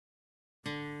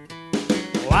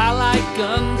like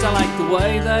guns, I like the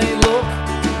way they look.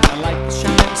 I like the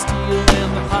shiny steel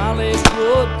and the polished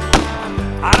wood.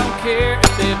 I don't care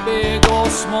if they're big or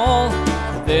small,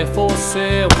 they're for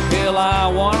sale, hell I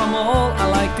want them all. I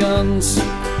like guns.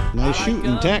 Nice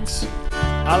shooting, Tex.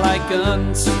 I like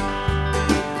guns.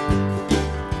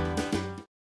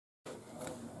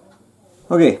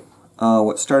 Okay,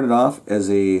 what started off as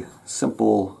a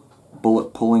simple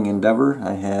bullet pulling endeavor,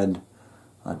 I had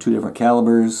 2 different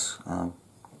calibers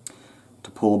to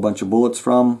pull a bunch of bullets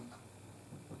from,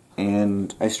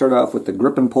 and I started off with the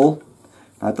grip and pull.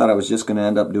 I thought I was just going to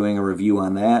end up doing a review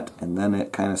on that, and then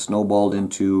it kind of snowballed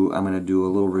into I'm going to do a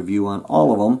little review on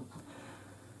all of them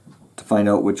to find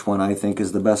out which one I think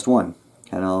is the best one.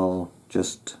 And I'll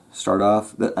just start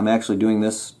off. I'm actually doing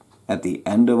this at the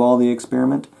end of all the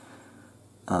experiment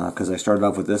because I started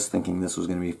off with this thinking this was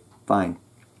going to be fine.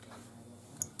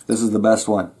 This is the best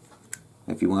one.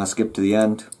 If you want to skip to the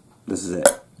end, this is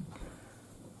it.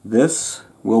 This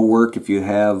will work if you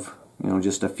have, you know,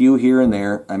 just a few here and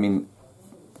there. I mean,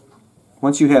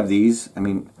 once you have these, I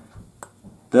mean,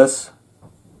 this,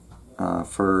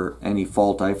 for any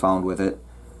fault I found with it,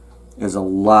 is a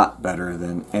lot better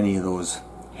than any of those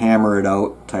hammer it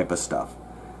out type of stuff.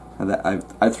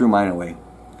 I threw mine away.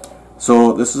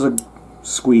 So this is a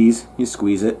squeeze. You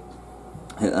squeeze it.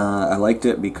 I liked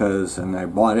it because, and I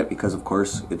bought it because, of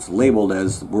course, it's labeled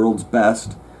as the world's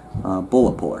best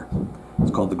bullet puller. It's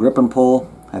called the Grip and Pull.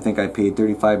 I think I paid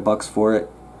 35 bucks for it.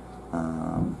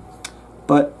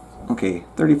 But okay,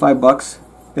 35 bucks,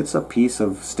 it's a piece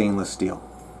of stainless steel.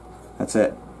 That's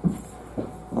it.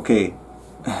 Okay,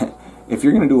 if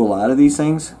you're going to do a lot of these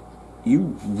things,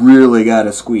 you really got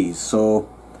to squeeze. So,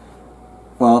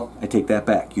 well, I take that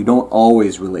back. You don't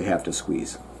always really have to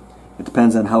squeeze. It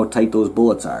depends on how tight those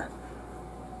bullets are.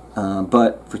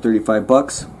 But for 35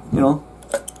 bucks, you know,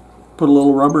 put a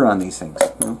little rubber on these things.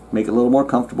 You know, make it a little more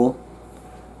comfortable.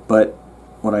 But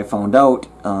what I found out,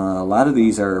 a lot of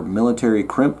these are military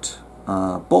crimped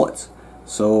bullets.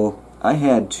 So I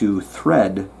had to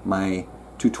thread my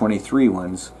 223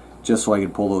 ones just so I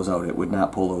could pull those out. It would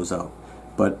not pull those out.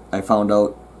 But I found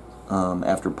out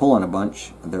after pulling a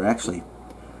bunch, they're actually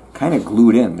kind of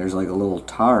glued in. There's like a little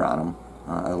tar on them,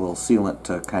 a little sealant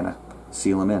to kind of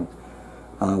seal them in.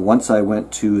 Once I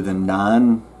went to the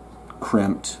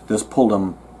non-crimped, this pulled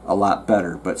them a lot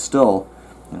better. But still,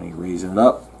 you know, you're raising it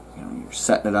up. You know, you're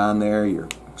setting it on there, you're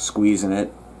squeezing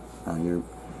it,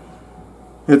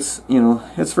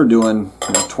 it's for doing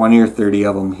 20 or 30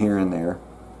 of them here and there.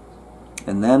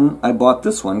 And then I bought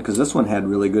this one because this one had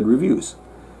really good reviews,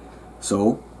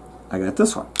 so I got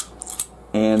this one.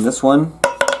 And this one,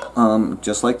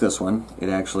 just like this one, it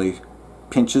actually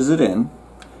pinches it in,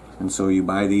 and so you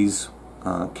buy these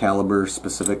caliber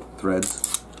specific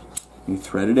threads, you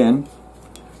thread it in,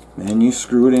 then you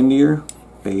screw it into your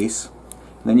base.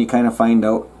 Then you kind of find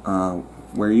out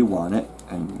where you want it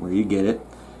and where you get it,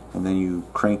 and then you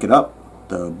crank it up.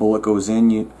 The bullet goes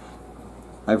in.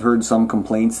 I've heard some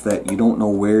complaints that you don't know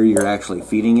where you're actually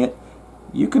feeding it.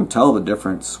 You can tell the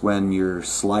difference when you're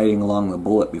sliding along the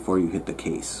bullet before you hit the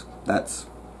case. That's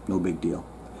no big deal.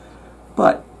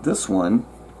 But this one,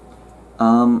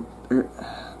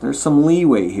 there's some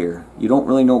leeway here. You don't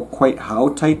really know quite how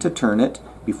tight to turn it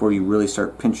before you really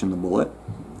start pinching the bullet.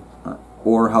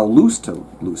 Or how loose to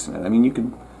loosen it. I mean,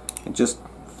 it just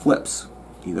flips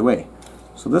either way.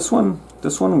 So this one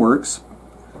works,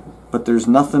 but there's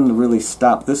nothing to really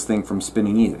stop this thing from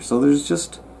spinning either. So there's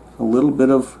just a little bit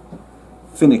of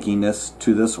finickiness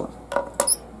to this one.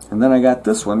 And then I got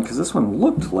this one because this one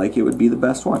looked like it would be the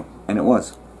best one, and it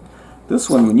was. This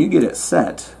one, when you get it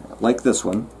set, like this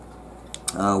one,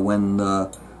 when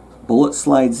the bullet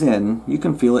slides in, you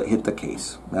can feel it hit the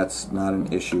case. That's not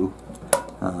an issue.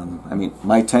 I mean,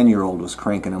 my 10-year-old was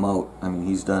cranking them out. I mean,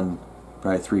 he's done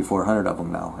probably 300-400 of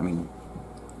them now. I mean,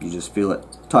 you just feel it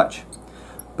touch.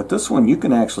 But this one you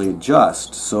can actually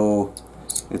adjust, so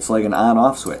it's like an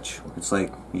on-off switch. It's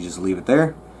like you just leave it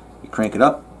there, you crank it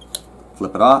up,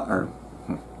 flip it off, or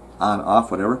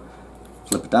on-off, whatever,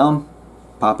 flip it down,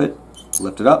 pop it,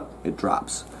 lift it up, it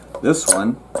drops. This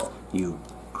one, you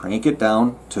crank it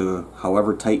down to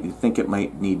however tight you think it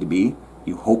might need to be.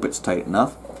 You hope it's tight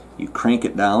enough. You crank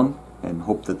it down and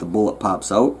hope that the bullet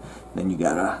pops out. Then you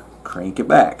gotta crank it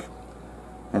back.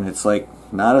 And it's like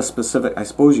not a specific, I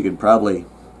suppose you could probably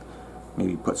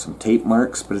maybe put some tape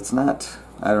marks, but it's not,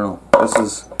 I don't know.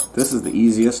 This is the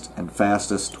easiest and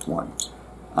fastest one.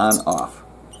 On, off.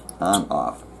 On,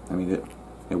 off. I mean,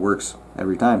 it works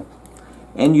every time.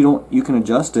 And you can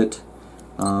adjust it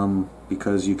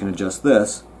because you can adjust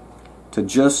this to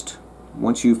just,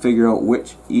 once you figure out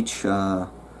which each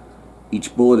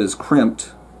bullet is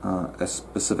crimped, a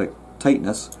specific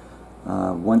tightness.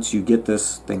 Once you get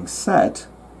this thing set,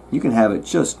 you can have it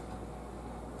just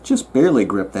barely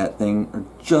grip that thing, or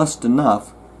just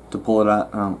enough to pull it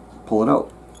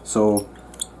out. So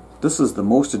this is the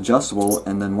most adjustable,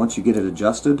 and then once you get it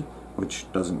adjusted, which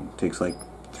takes like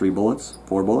 4 bullets,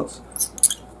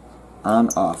 on,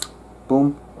 off,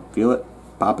 boom, feel it,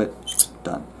 pop it,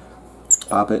 done.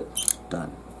 Pop it,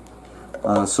 done.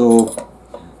 So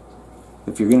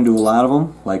if you're going to do a lot of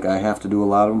them, like I have to do a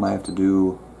lot of them, I have to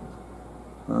do,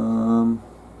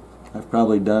 I've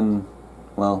probably done,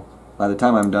 well, by the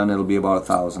time I'm done it'll be about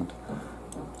 1,000.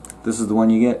 This is the one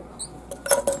you get.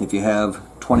 If you have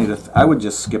 20 to, I would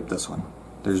just skip this one.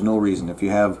 There's no reason. If you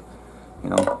have, you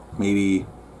know, maybe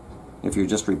if you're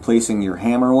just replacing your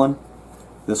hammer one,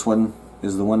 this one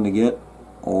is the one to get.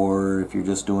 Or if you're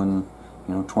just doing,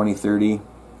 you know, 20, 30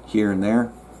 here and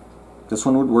there, this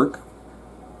one would work.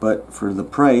 But for the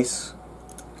price,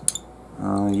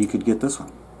 you could get this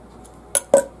one.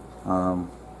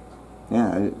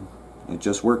 Yeah, it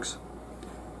just works.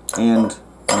 And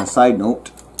on a side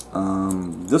note,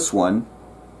 this one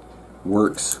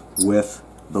works with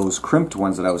those crimped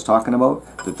ones that I was talking about.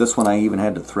 This one I even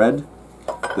had to thread.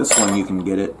 This one you can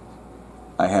get it.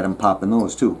 I had them pop in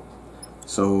those too.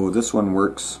 So this one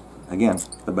works, again,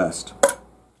 the best.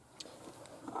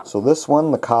 So this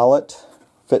one, the collet,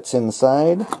 fits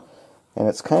inside, and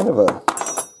it's kind of a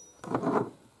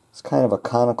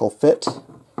conical fit,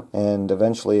 and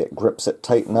eventually it grips it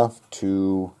tight enough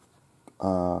to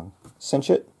cinch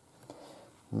it.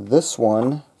 This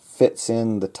one fits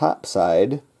in the top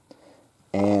side,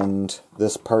 and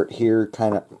this part here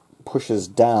kind of pushes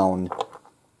down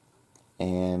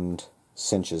and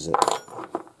cinches it,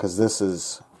 because this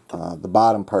is the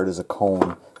bottom part is a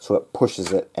cone, so it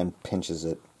pushes it and pinches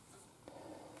it.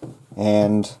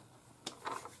 And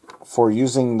for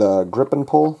using the grip and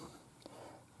pull,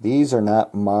 these are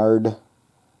not marred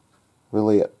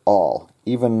really at all,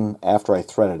 even after I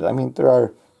threaded it. I mean, there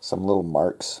are some little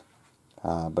marks,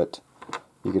 but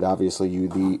you could obviously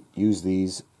use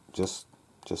these just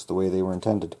the way they were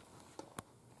intended.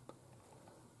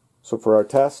 So for our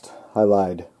test, I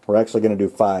lied. We're actually going to do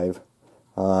 5,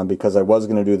 because I was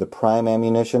going to do the prime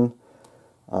ammunition,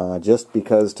 just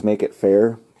because to make it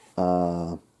fair.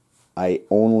 I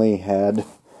only had,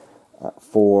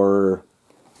 for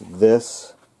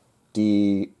this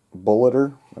bullet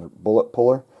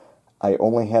puller, I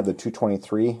only had the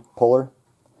 223 puller,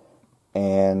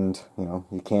 and you know,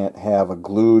 you can't have a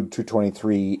glued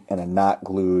 223 and a not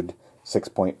glued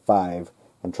 6.5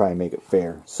 and try and make it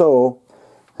fair. So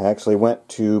I actually went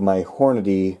to my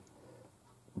Hornady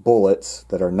bullets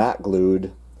that are not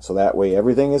glued, so that way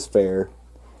everything is fair,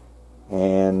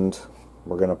 and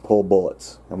we're going to pull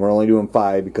bullets. And we're only doing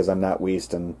 5 because I'm not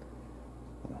wasting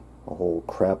a whole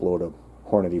crap load of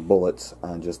Hornady bullets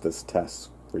on just this test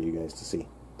for you guys to see.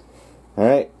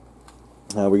 Alright,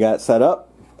 we got it set up.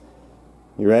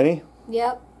 You ready?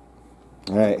 Yep.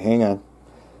 Alright, hang on.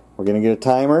 We're going to get a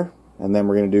timer, and then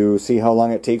we're going to see how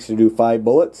long it takes to do 5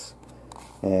 bullets,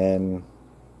 and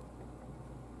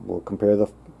we'll compare the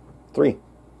 3.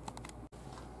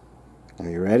 Are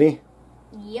you ready?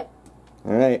 Yep.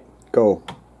 Alright, go.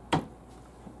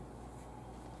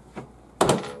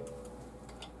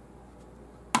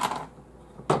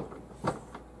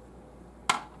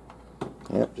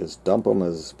 Yep, just dump them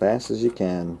as fast as you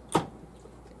can.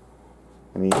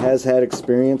 And he has had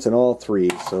experience in all 3,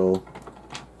 so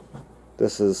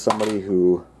this is somebody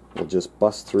who will just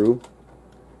bust through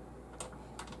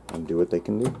and do what they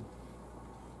can do.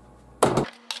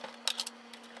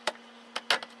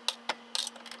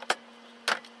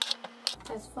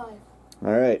 That's 5.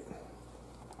 Alright.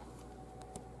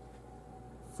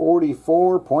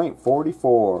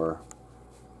 44.44.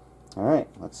 Alright,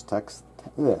 let's test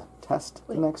the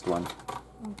next one.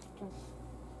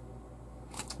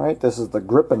 Alright, this is the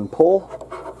grip and pull.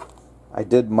 I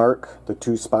did mark the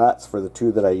 2 spots for the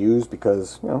 2 that I used,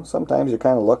 because, you know, sometimes you're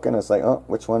kind of looking, it's like, oh,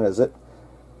 which one is it?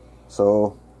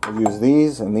 So I use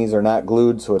these, and these are not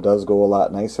glued, so it does go a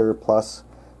lot nicer. Plus,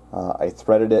 I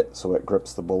threaded it so it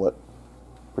grips the bullet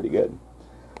pretty good.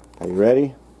 Are you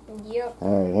ready? Yep.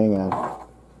 Alright, hang on.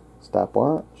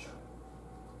 Stopwatch.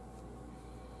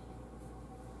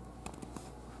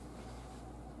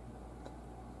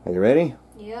 Are you ready?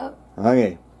 Yep.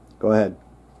 Okay, go ahead.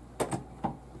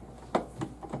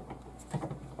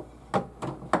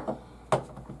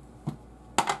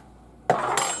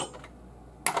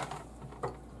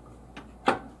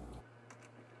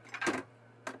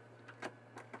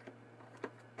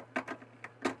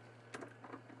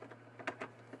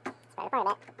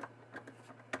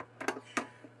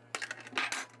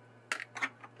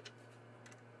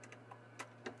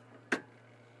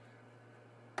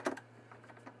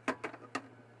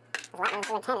 a lot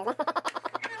more than 10, isn't it?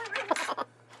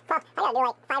 Well, I gotta do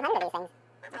like 500 of these things.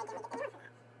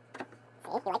 See,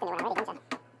 you like the new one already, don't you?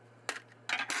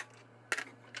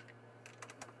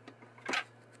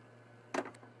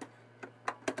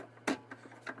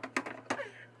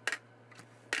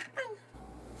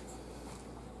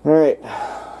 All right.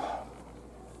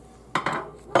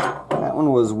 That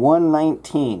one was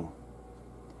 119.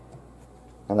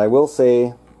 And I will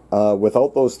say,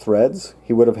 without those threads,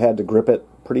 he would have had to grip it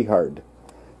pretty hard.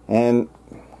 And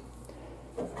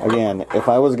again, if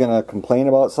I was going to complain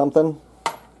about something,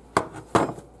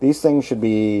 these things should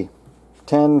be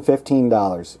 $10,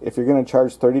 $15. If you're going to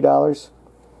charge $30,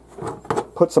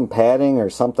 put some padding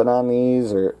or something on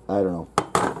these, or I don't know,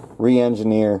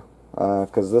 re-engineer,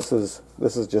 because this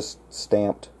is just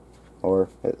stamped, or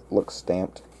it looks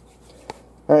stamped.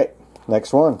 All right,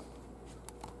 next one.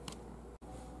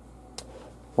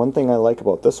 One thing I like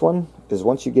about this one is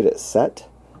once you get it set,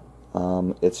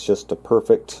 it's just a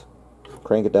perfect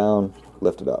crank it down,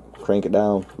 lift it up, crank it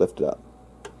down, lift it up.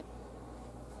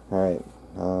 Alright,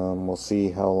 we'll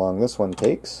see how long this one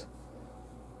takes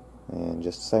in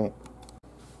just a second.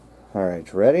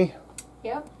 Alright, ready?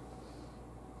 Yep.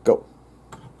 Go.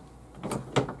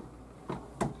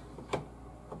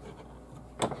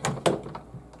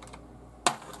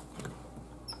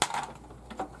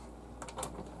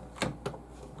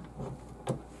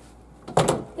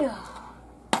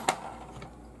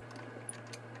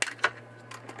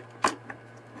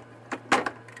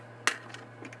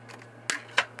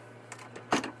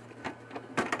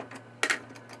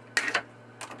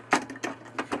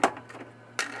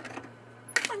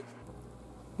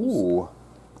 Ooh,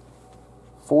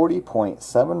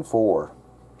 40.74.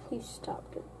 You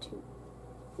stopped it too.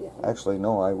 Yeah. Actually,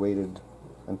 no, I waited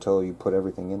until you put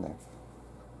everything in there.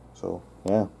 So,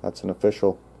 yeah, that's an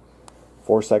official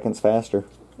 4 seconds faster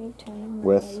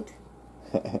with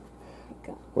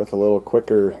with a little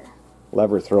quicker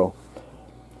lever throw.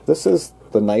 This is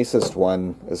the nicest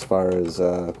one as far as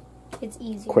it's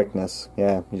easy. Quickness.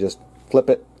 Yeah, you just flip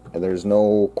it, and there's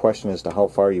no question as to how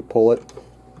far you pull it.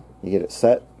 You get it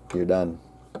set, you're done.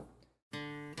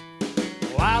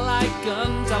 Well, I like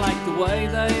guns, I like the way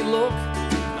they look.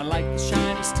 I like the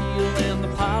shiny steel and the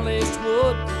polished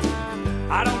wood.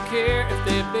 I don't care if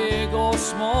they're big or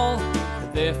small.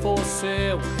 If they're for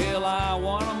sale, hell, I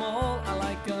want them all. I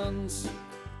like guns.